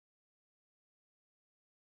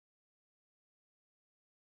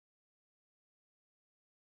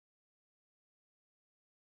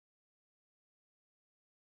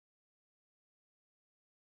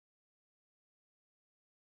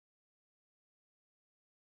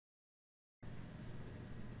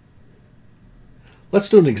Let's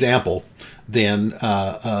do an example then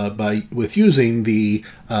with using the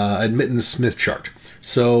admittance Smith chart.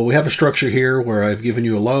 So we have a structure here where I've given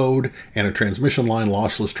you a load and a transmission line,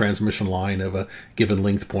 lossless transmission line of a given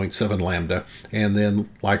length 0.7 lambda, and then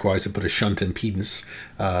likewise I put a shunt impedance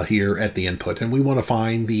here at the input, and we want to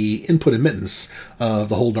find the input admittance of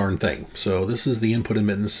the whole darn thing. So this is the input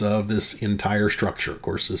admittance of this entire structure. Of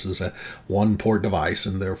course, this is a one-port device,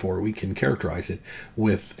 and therefore we can characterize it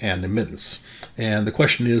with an admittance. And the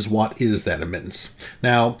question is, what is that admittance?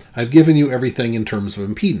 Now, I've given you everything in terms of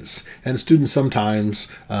impedance, and students sometimes,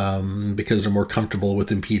 because they're more comfortable with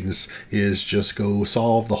impedance, is just go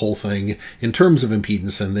solve the whole thing in terms of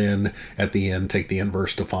impedance, and then at the end take the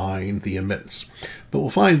inverse to find the admittance. But we'll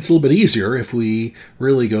find it's a little bit easier if we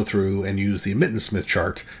really go through and use the admittance Smith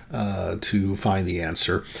chart to find the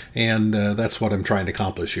answer. And that's what I'm trying to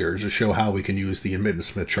accomplish here, is to show how we can use the admittance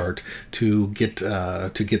Smith chart to get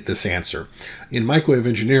this answer. In microwave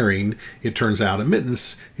engineering, it turns out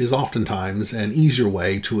admittance is oftentimes an easier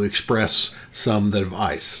way to express some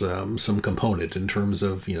device, some component in terms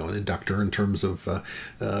of, an inductor, in terms of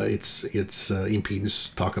its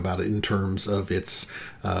impedance, talk about it in terms of its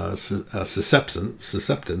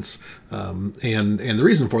susceptance, and the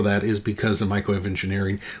reason for that is because in microwave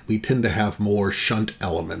engineering we tend to have more shunt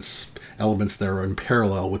elements that are in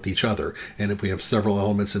parallel with each other, and if we have several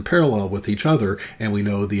elements in parallel with each other and we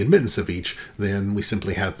know the admittance of each, then we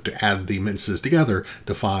simply have to add the admittances together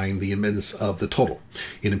to find the admittance of the total.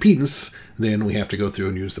 In impedance, then we have to go through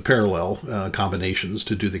and use the parallel combinations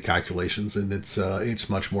to do the calculations, and it's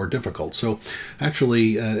much more difficult. So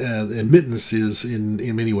actually admittance is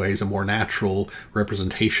in many ways a more natural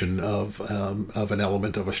representation of an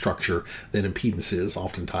element of a structure than impedance is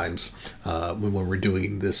oftentimes when we're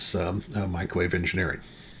doing this microwave engineering.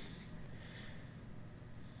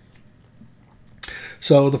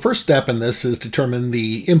 So the first step in this is determine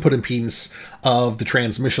the input impedance of the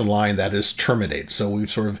transmission line that is terminated. So we've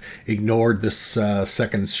sort of ignored this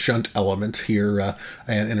second shunt element here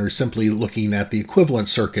and are simply looking at the equivalent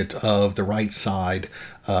circuit of the right side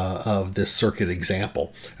of this circuit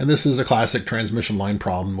example. And this is a classic transmission line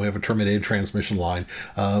problem. We have a terminated transmission line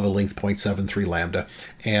of a length 0.73 lambda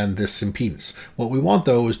and this impedance. What we want,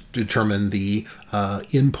 though, is to determine the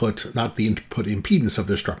input, not the input impedance of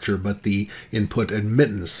the structure, but the input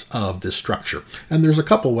admittance of this structure. And there's a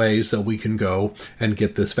couple ways that we can go and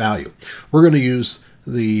get this value. We're going to use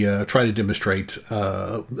try to demonstrate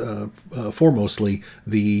foremostly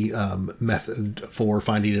the method for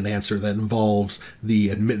finding an answer that involves the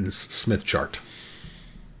admittance Smith chart.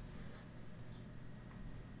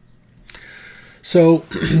 So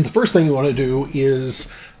the first thing we want to do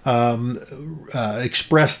is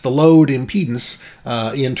express the load impedance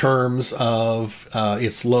in terms of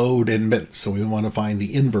its load admittance. So we want to find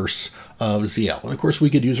the inverse of ZL. And of course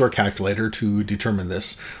we could use our calculator to determine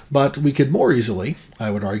this, but we could more easily,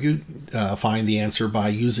 I would argue, find the answer by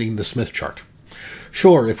using the Smith chart.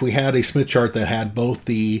 Sure, if we had a Smith chart that had both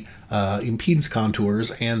the impedance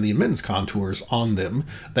contours and the admittance contours on them,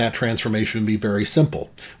 that transformation would be very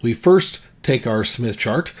simple. We first take our Smith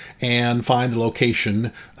chart and find the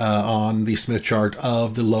location on the Smith chart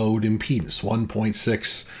of the load impedance,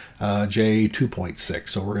 1.6 J 2.6.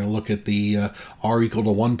 So we're going to look at the R equal to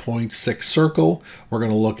 1.6 circle. We're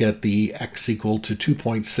going to look at the X equal to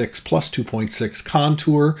 2.6 plus 2.6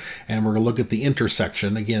 contour, and we're going to look at the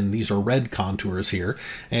intersection. Again, these are red contours here,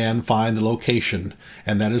 and find the location,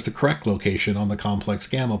 and that is the correct location on the complex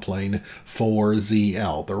gamma plane for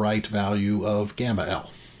ZL, the right value of gamma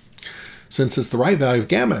L. Since it's the right value of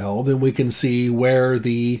gamma L, then we can see where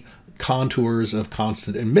the contours of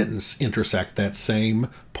constant admittance intersect that same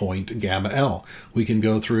point gamma L. We can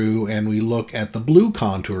go through and we look at the blue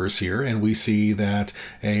contours here, and we see that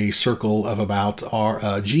a circle of about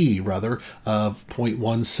G of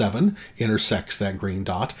 0.17 intersects that green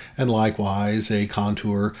dot, and likewise a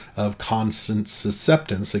contour of constant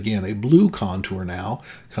susceptance, again a blue contour now,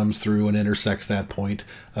 comes through and intersects that point,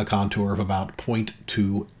 a contour of about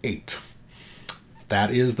 0.28.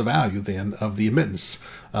 That is the value then of the admittance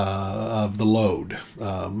of the load.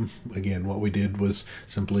 Again, what we did was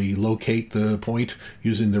simply locate the point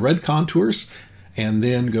using the red contours and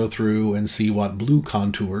then go through and see what blue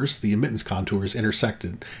contours, the admittance contours,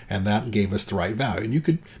 intersected, and that gave us the right value. And you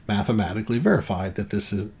could mathematically verify that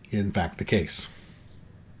this is in fact the case.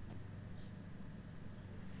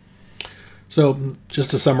 So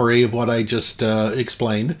just a summary of what I just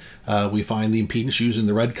explained. We find the impedance using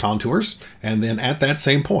the red contours, and then at that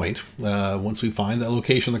same point, once we find that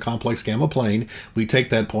location of the complex gamma plane, we take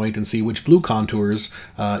that point and see which blue contours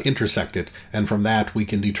intersect it, and from that we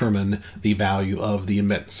can determine the value of the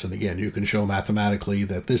admittance. And again, you can show mathematically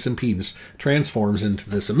that this impedance transforms into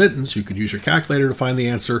this admittance. You could use your calculator to find the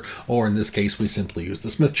answer, or in this case we simply use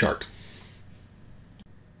the Smith chart.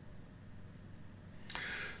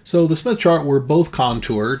 So the Smith chart were both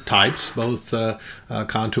contour types, both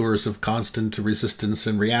contours of constant resistance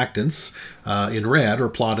and reactance in red, are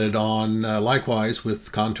plotted on likewise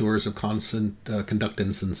with contours of constant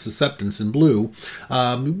conductance and susceptance in blue.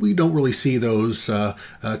 We don't really see those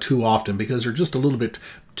too often because they're just a little bit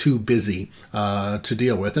too busy to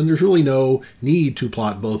deal with, and there's really no need to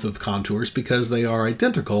plot both of the contours because they are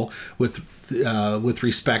identical with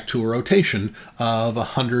respect to a rotation of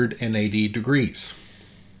 180 degrees.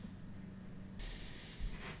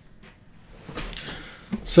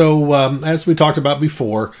 So as we talked about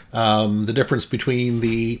before, the difference between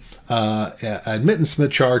the admittance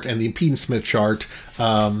Smith chart and the impedance Smith chart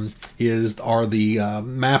are the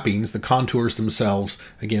mappings, the contours themselves.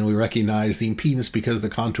 Again, we recognize the impedance because the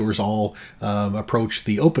contours all approach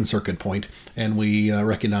the open circuit point, and we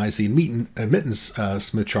recognize the admittance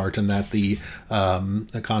Smith chart and that the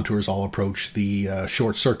contours all approach the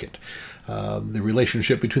short circuit. The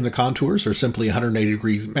relationship between the contours are simply 180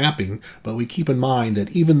 degrees mapping, but we keep in mind that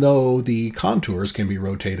even though the contours can be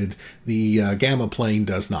rotated, the gamma plane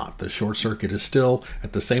does not. The short circuit is still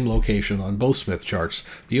at the same location on both Smith charts.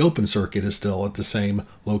 The open circuit is still at the same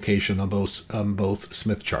location on both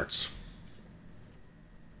Smith charts.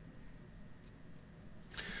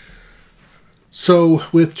 So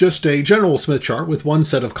with just a general Smith chart with one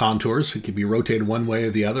set of contours, it can be rotated one way or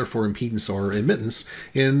the other for impedance or admittance.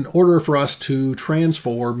 In order for us to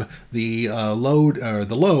transform the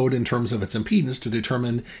load in terms of its impedance to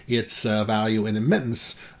determine its value in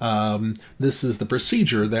admittance, this is the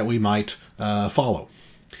procedure that we might follow.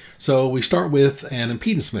 So we start with an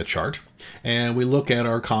impedance Smith chart, and we look at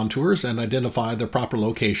our contours and identify the proper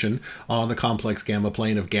location on the complex gamma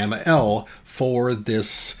plane of gamma L for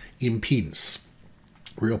this impedance.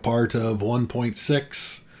 Real part of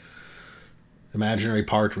 1.6, imaginary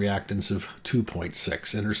part reactance of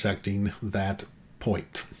 2.6, intersecting that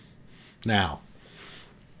point. Now,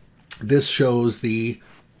 this shows the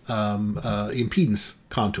impedance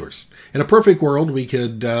contours. In a perfect world, we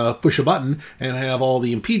could push a button and have all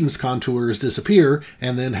the impedance contours disappear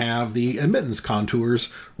and then have the admittance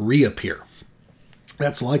contours reappear.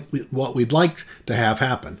 That's like what we'd like to have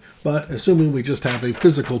happen. But assuming we just have a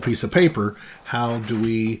physical piece of paper, how do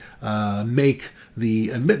we make the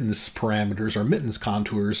admittance parameters or admittance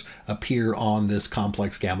contours appear on this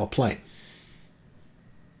complex gamma plane?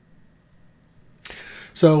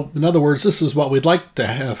 So, in other words, this is what we'd like to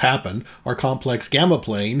have happen. Our complex gamma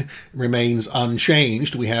plane remains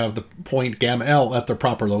unchanged. We have the point gamma L at the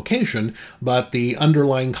proper location, but the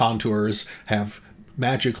underlying contours have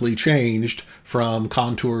magically changed from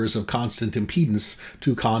contours of constant impedance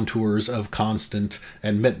to contours of constant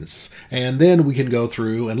admittance. And then we can go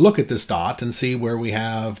through and look at this dot and see where we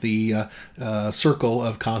have the circle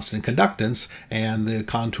of constant conductance and the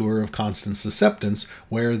contour of constant susceptance,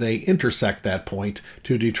 where they intersect that point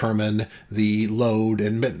to determine the load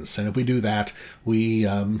admittance. And if we do that, we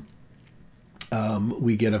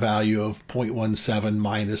get a value of 0.17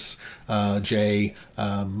 minus J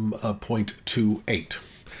 0.28.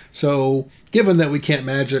 So given that we can't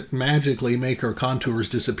magically make our contours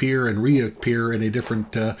disappear and reappear in a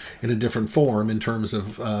different form in terms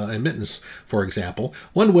of admittance, for example,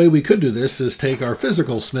 one way we could do this is take our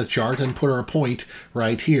physical Smith chart and put our point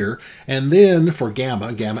right here, and then for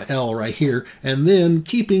gamma L right here, and then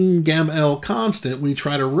keeping gamma L constant, we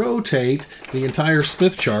try to rotate the entire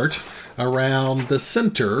Smith chart around the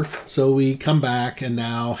center, so we come back and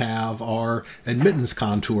now have our admittance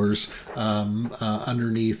contours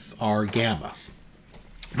underneath our gamma.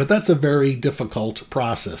 But that's a very difficult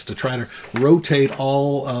process to try to rotate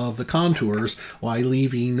all of the contours while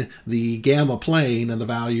leaving the gamma plane and the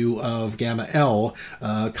value of gamma L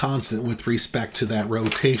constant with respect to that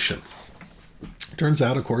rotation. Turns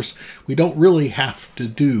out, of course, we don't really have to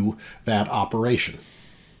do that operation.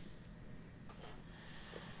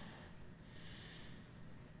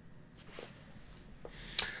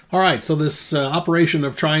 All right, so this operation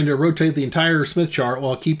of trying to rotate the entire Smith chart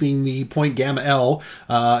while keeping the point gamma L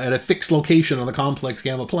at a fixed location on the complex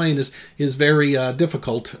gamma plane is very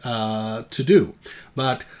difficult to do.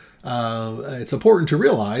 But it's important to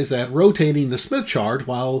realize that rotating the Smith chart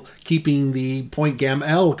while keeping the point gamma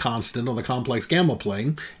L constant on the complex gamma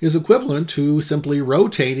plane is equivalent to simply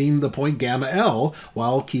rotating the point gamma L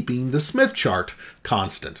while keeping the Smith chart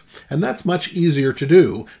constant. And that's much easier to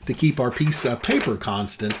do, to keep our piece of paper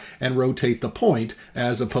constant and rotate the point,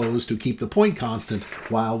 as opposed to keep the point constant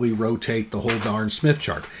while we rotate the whole darn Smith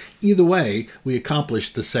chart. Either way, we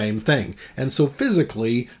accomplish the same thing. And so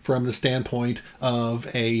physically, from the standpoint of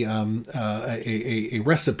a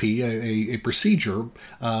recipe, a procedure,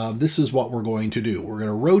 this is what we're going to do. We're going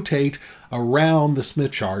to rotate around the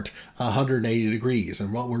Smith chart 180 degrees.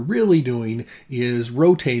 And what we're really doing is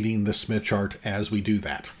rotating the Smith chart as we do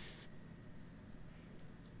that.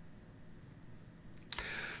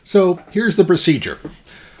 So here's the procedure.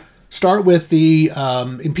 Start with the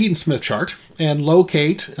impedance Smith chart and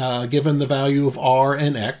locate, given the value of R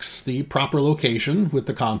and X, the proper location with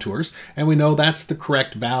the contours, and we know that's the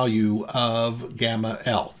correct value of gamma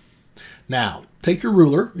L. Now, take your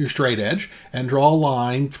ruler, your straight edge, and draw a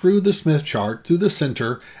line through the Smith chart, through the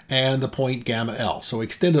center, and the point gamma L. So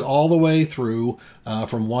extend it all the way through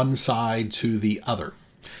from one side to the other.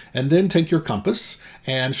 And then take your compass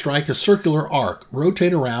and strike a circular arc.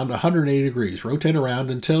 Rotate around 180 degrees. Rotate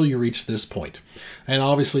around until you reach this point. And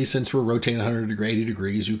obviously, since we're rotating 180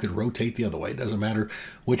 degrees, you could rotate the other way. It doesn't matter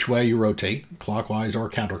which way you rotate, clockwise or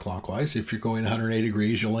counterclockwise. If you're going 180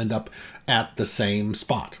 degrees, you'll end up at the same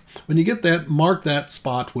spot. When you get that, mark that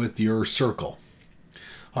spot with your circle.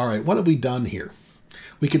 All right, what have we done here?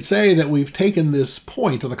 We could say that we've taken this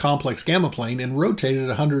point on the complex gamma plane and rotated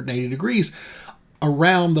 180 degrees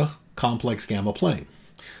around the complex gamma plane.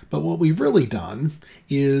 But what we've really done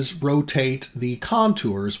is rotate the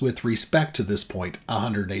contours with respect to this point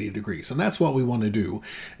 180 degrees. And that's what we want to do.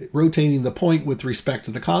 Rotating the point with respect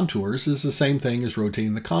to the contours is the same thing as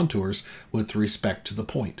rotating the contours with respect to the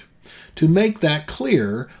point. To make that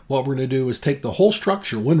clear, what we're going to do is take the whole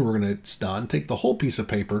structure when it's done, take the whole piece of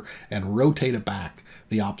paper and rotate it back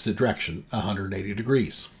the opposite direction 180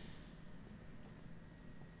 degrees.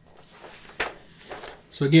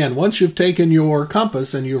 So again, once you've taken your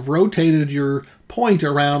compass and you've rotated your point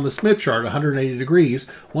around the Smith chart 180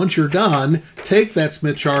 degrees, once you're done, take that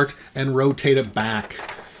Smith chart and rotate it back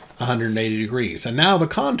 180 degrees. And now the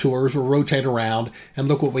contours will rotate around, and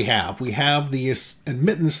look what we have. We have the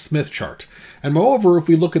admittance Smith chart. And moreover, if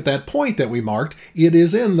we look at that point that we marked, it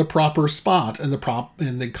is in the proper spot in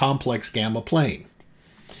the complex gamma plane.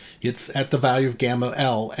 It's at the value of gamma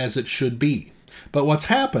L as it should be. But what's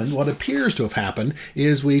happened, what appears to have happened,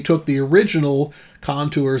 is we took the original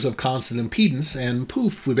contours of constant impedance and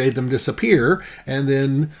poof, we made them disappear, and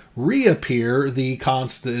then reappear the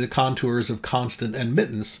contours of constant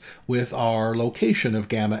admittance with our location of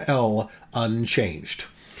gamma L unchanged.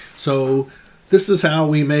 So this is how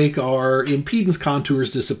we make our impedance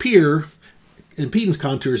contours disappear,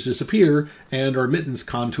 and our admittance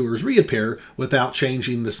contours reappear without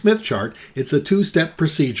changing the Smith chart. It's a two-step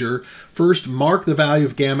procedure. First, mark the value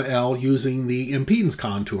of gamma L using the impedance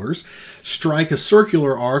contours. Strike a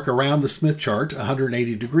circular arc around the Smith chart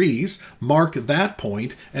 180 degrees. Mark that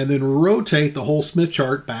point, and then rotate the whole Smith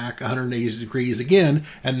chart back 180 degrees again.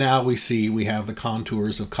 And now we see we have the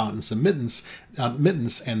contours of constant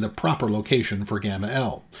admittance and the proper location for gamma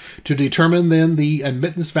L. To determine then the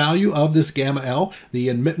admittance value of this gamma L, the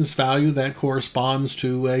admittance value that corresponds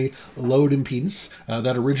to a load impedance,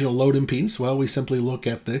 that original load impedance, well, we simply look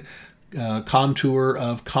at the contour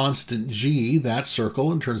of constant G, that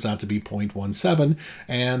circle, and turns out to be 0.17,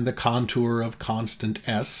 and the contour of constant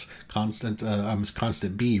S,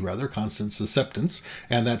 constant B rather, constant susceptance,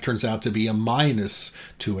 and that turns out to be a minus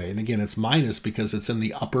 2a. And again, it's minus because it's in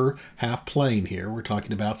the upper half plane here. We're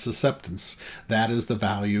talking about susceptance. That is the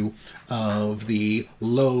value of the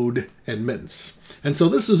load admittance. And so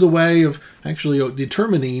this is a way of actually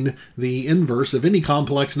determining the inverse of any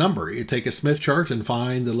complex number. You take a Smith chart and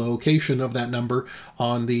find the location of that number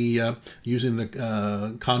on the using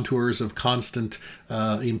the contours of constant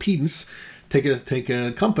impedance. Take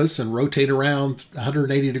a compass and rotate around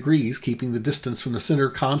 180 degrees, keeping the distance from the center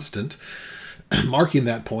constant, marking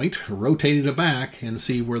that point, rotating it back, and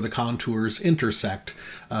see where the contours intersect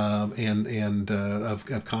of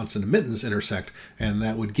constant admittance intersect, and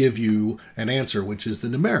that would give you an answer, which is the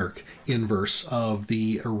numeric inverse of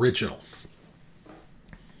the original.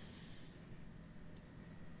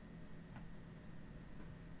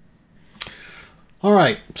 All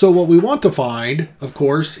right, so what we want to find, of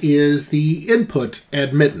course, is the input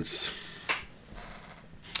admittance.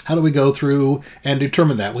 How do we go through and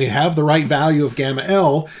determine that? We have the right value of gamma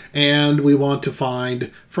L, and we want to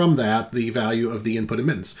find from that the value of the input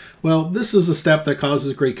admittance. Well, this is a step that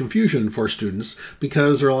causes great confusion for students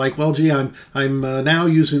because they're like, well, gee, I'm now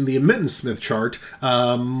using the admittance Smith chart.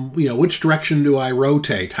 Which direction do I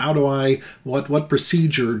rotate? How do what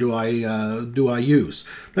procedure do I use?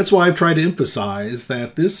 That's why I've tried to emphasize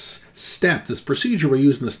that this step, this procedure we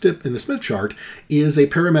use in the Smith chart, is a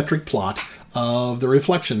parametric plot of the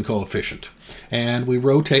reflection coefficient. And we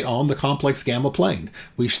rotate on the complex gamma plane.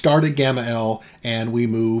 We start at gamma L and we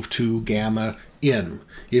move to gamma in.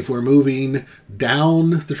 If we're moving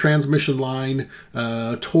down the transmission line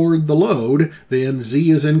toward the load, then Z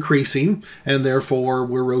is increasing, and therefore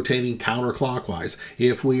we're rotating counterclockwise.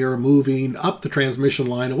 If we are moving up the transmission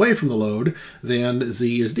line away from the load, then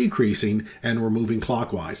Z is decreasing, and we're moving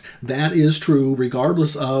clockwise. That is true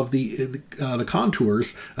regardless of the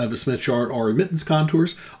contours of the Smith chart are admittance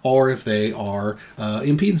contours, or if they are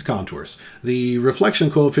impedance contours. The reflection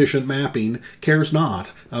coefficient mapping cares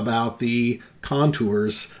not about the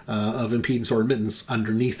contours of impedance or admittance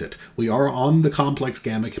underneath it. We are on the complex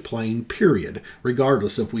gamma plane, period,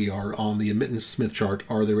 regardless if we are on the admittance Smith chart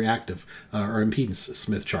or the reactive or impedance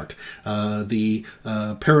Smith chart. The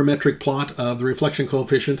parametric plot of the reflection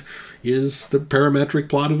coefficient is the parametric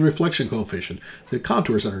plot of the reflection coefficient. The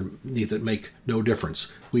contours underneath it make no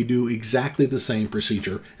difference. We do exactly the same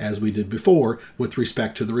procedure as we did before with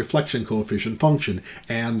respect to the reflection coefficient function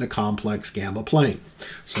and the complex gamma plane.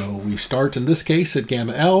 So we start in this case at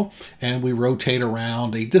gamma L, and we rotate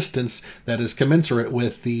around a distance that is commensurate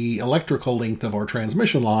with the electrical length of our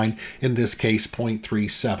transmission line, in this case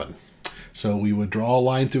 0.37. So we would draw a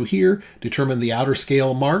line through here, determine the outer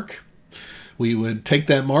scale mark. We would take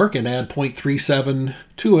that mark and add 0.37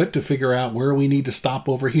 to it to figure out where we need to stop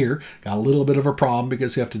over here. Got a little bit of a problem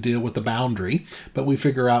because we have to deal with the boundary, but we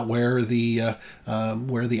figure out where the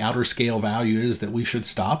outer scale value is that we should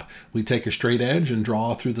stop. We take a straight edge and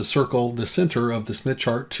draw through the circle, the center of the Smith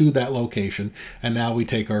chart, to that location, and now we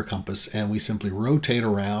take our compass and we simply rotate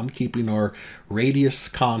around, keeping our radius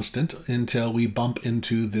constant until we bump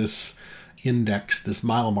into this index, this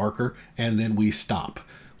mile marker, and then we stop.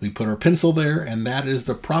 We put our pencil there, and that is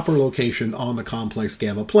the proper location on the complex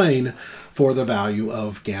gamma plane for the value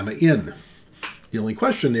of gamma in. The only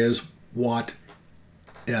question is what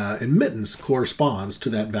admittance corresponds to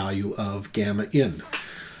that value of gamma in.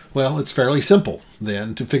 Well, it's fairly simple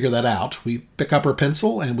then to figure that out. We pick up our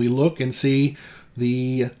pencil and we look and see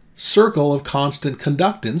the circle of constant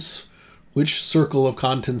conductance. Which circle of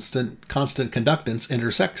constant conductance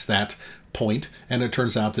intersects that point, and it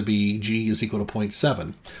turns out to be G is equal to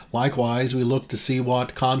 0.7. Likewise, we look to see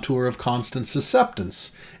what contour of constant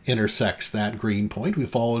susceptance intersects that green point. We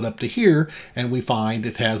follow it up to here, and we find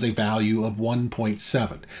it has a value of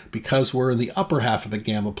 1.7. Because we're in the upper half of the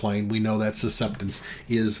gamma plane, we know that susceptance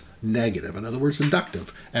is negative, in other words,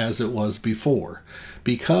 inductive, as it was before.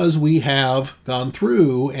 Because we have gone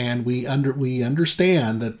through and we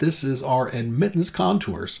understand that this is our admittance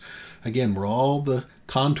contours, again, where all the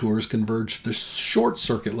contours converge to the short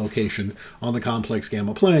circuit location on the complex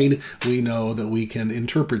gamma plane, we know that we can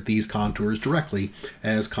interpret these contours directly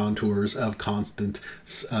as contours of constant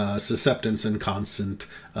susceptance and constant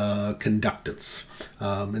conductance.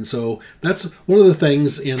 And so that's one of the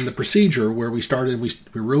things in the procedure where we started, we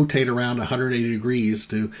rotate around 180 degrees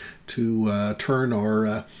to turn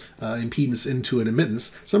our impedance into an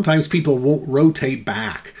admittance. Sometimes people won't rotate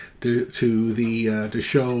back to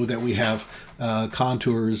show that we have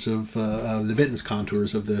contours of the admittance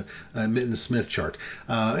contours of the admittance Smith chart.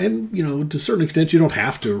 And, to a certain extent, you don't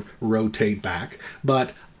have to rotate back,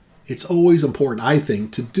 but it's always important, I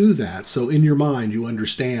think, to do that. So in your mind, you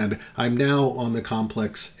understand I'm now on the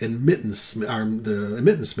complex admittance, the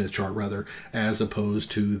admittance Smith chart, rather, as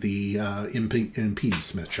opposed to the impedance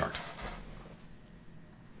Smith chart.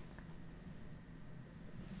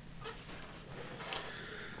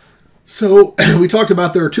 So we talked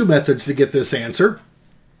about there are two methods to get this answer.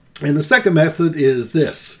 And the second method is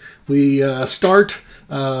this. We start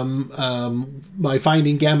by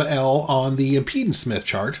finding gamma L on the impedance Smith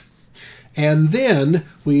chart. And then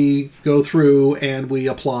we go through and we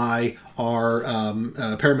apply our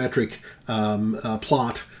parametric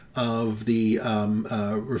plot of the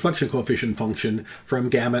reflection coefficient function from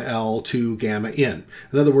gamma L to gamma in.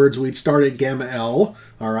 In other words, we'd start at gamma L,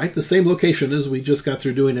 all right, the same location as we just got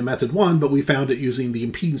through doing in method 1, but we found it using the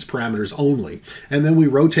impedance parameters only. And then we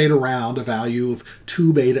rotate around a value of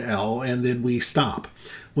 2 beta L, and then we stop.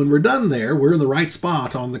 When we're done there, we're in the right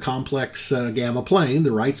spot on the complex gamma plane,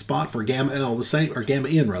 the right spot for gamma L, the same, or gamma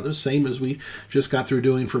N rather, same as we just got through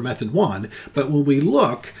doing for method 1. But when we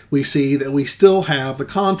look, we see that we still have the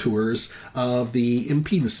contours of the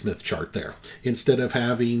impedance Smith chart there. Instead of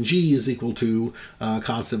having G is equal to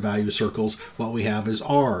constant value circles, what we have is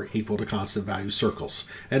R equal to constant value circles.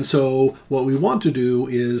 And so what we want to do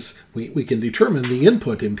is we can determine the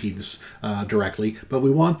input impedance directly, but we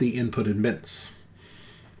want the input admittance.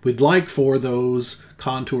 We'd like for those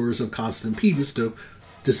contours of constant impedance to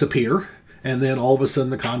disappear, and then all of a sudden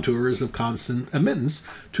the contours of constant admittance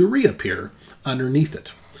to reappear underneath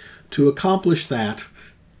it. To accomplish that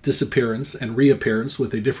disappearance and reappearance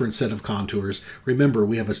with a different set of contours, remember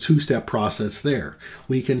we have a two-step process there.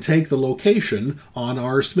 We can take the location on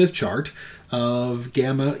our Smith chart of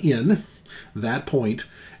gamma N, that point,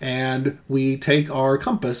 and we take our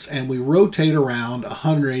compass and we rotate around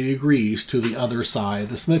 180 degrees to the other side of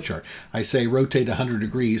the Smith chart. I say rotate 180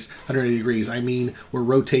 degrees, I mean we're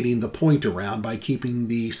rotating the point around by keeping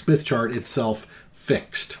the Smith chart itself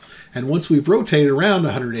fixed. And once we've rotated around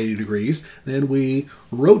 180 degrees, then we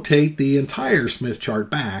rotate the entire Smith chart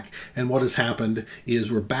back, and what has happened is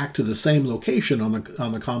we're back to the same location on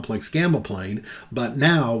the complex gamma plane, but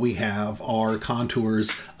now we have our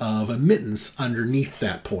contours of admittance underneath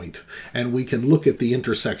that point, and we can look at the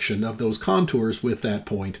intersection of those contours with that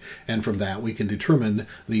point, and from that we can determine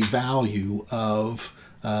the value of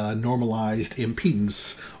normalized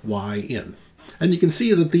impedance Yn. And you can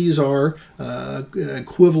see that these are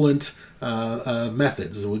equivalent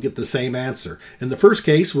methods. We'll get the same answer. In the first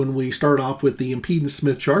case, when we start off with the impedance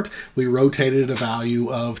Smith chart, we rotated a value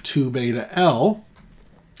of 2 beta L.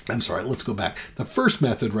 I'm sorry, let's go back. The first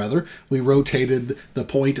method, rather, we rotated the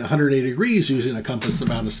point 180 degrees using a compass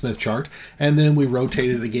around a Smith chart, and then we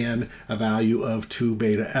rotated again a value of 2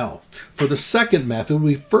 beta L. For the second method,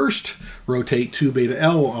 we first rotate 2 beta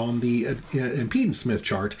L on the impedance Smith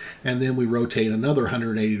chart, and then we rotate another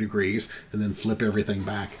 180 degrees, and then flip everything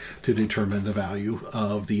back to determine the value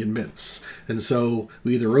of the admittance. And so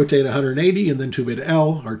we either rotate 180 and then 2 beta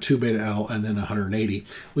L, or 2 beta L and then 180.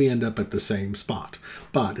 We end up at the same spot.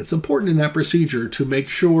 But it's important in that procedure to make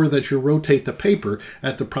sure that you rotate the paper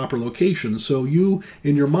at the proper location so you,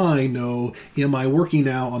 in your mind, know, am I working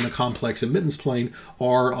now on the complex admittance plane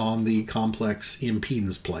or on the complex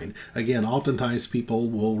impedance plane? Again, oftentimes people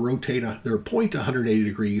will rotate their point 180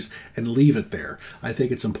 degrees and leave it there. I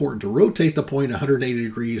think it's important to rotate the point 180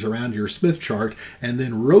 degrees around your Smith chart and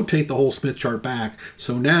then rotate the whole Smith chart back.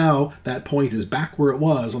 So now that point is back where it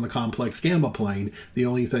was on the complex gamma plane. The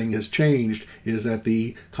only thing has changed is that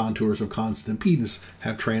the contours of constant impedance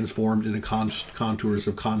have transformed into contours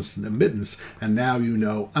of constant admittance, and now you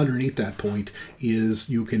know underneath that point is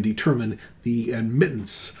you can determine the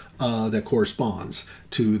admittance that corresponds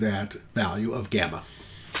to that value of gamma.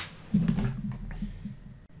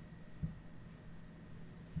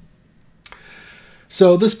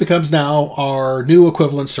 So this becomes now our new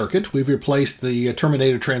equivalent circuit. We've replaced the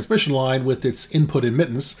terminated transmission line with its input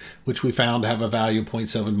admittance, which we found to have a value of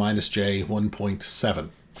 0.7 minus J 1.7.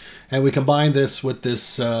 And we combine this with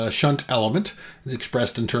this shunt element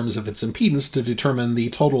expressed in terms of its impedance to determine the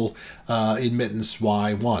total admittance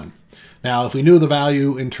Y1. Now, if we knew the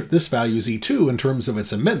value, this value Z2 in terms of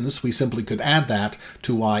its admittance, we simply could add that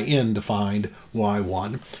to Yn to find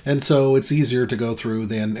Y1. And so it's easier to go through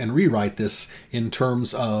then and rewrite this in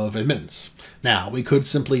terms of admittance. Now, we could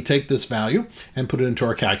simply take this value and put it into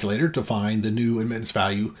our calculator to find the new admittance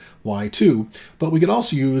value Y2, but we could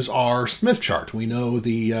also use our Smith chart. We know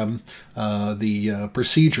the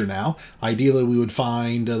procedure now. Ideally, we would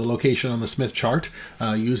find the location on the Smith chart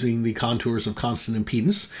using the contours of constant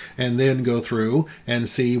impedance, and then go through and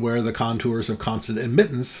see where the contours of constant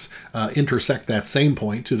admittance intersect that same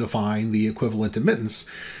point to define the equivalent admittance.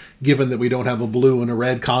 Given that we don't have a blue and a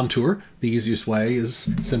red contour, the easiest way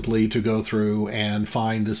is simply to go through and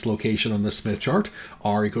find this location on the Smith chart,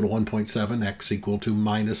 r equal to 1.7, x equal to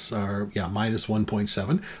minus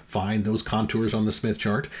 1.7, find those contours on the Smith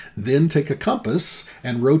chart, then take a compass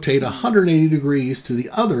and rotate 180 degrees to the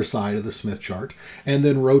other side of the Smith chart, and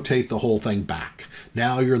then rotate the whole thing back.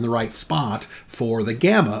 Now you're in the right spot for the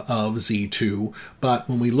gamma of Z2, but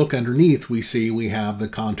when we look underneath, we see we have the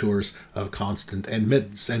contours of constant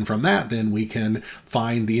admittance, and from that then we can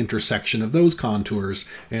find the intersection of those contours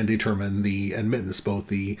and determine the admittance, both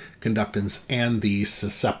the conductance and the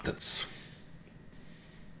susceptance.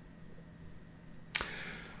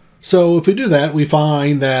 So if we do that, we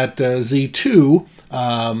find that Z2,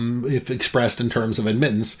 if expressed in terms of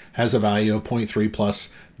admittance, has a value of 0.3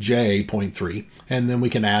 plus j 0.3, and then we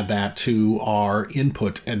can add that to our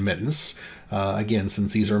input admittance. Again,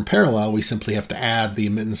 since these are in parallel, we simply have to add the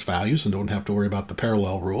admittance values and don't have to worry about the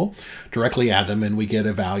parallel rule. Directly add them, and we get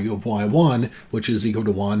a value of y1, which is equal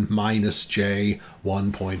to 1 minus j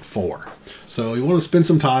 1.4. So you want to spend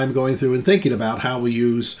some time going through and thinking about how we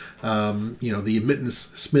use the admittance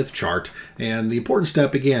Smith chart. And the important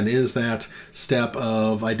step, again, is that step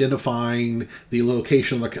of identifying the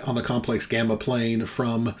location on the complex gamma plane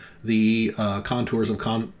from the contours of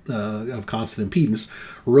constant impedance,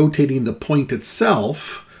 rotating the point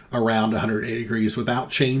itself around 180 degrees without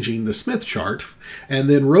changing the Smith chart, and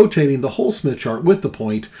then rotating the whole Smith chart with the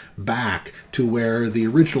point back to where the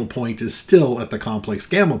original point is still at the complex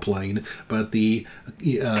gamma plane, but the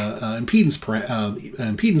impedance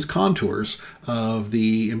contours of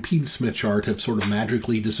the impedance Smith chart have sort of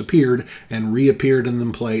magically disappeared and reappeared in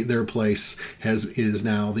their place is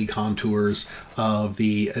now the contours of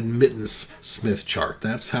the admittance Smith chart.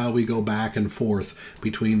 That's how we go back and forth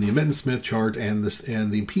between the admittance Smith chart and the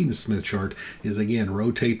impedance Smith chart, is again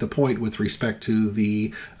rotate the point with respect to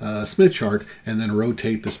the Smith chart and then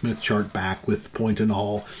rotate the Smith chart back with point and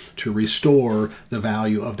all to restore the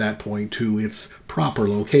value of that point to its proper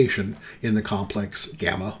location in the complex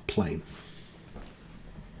gamma plane.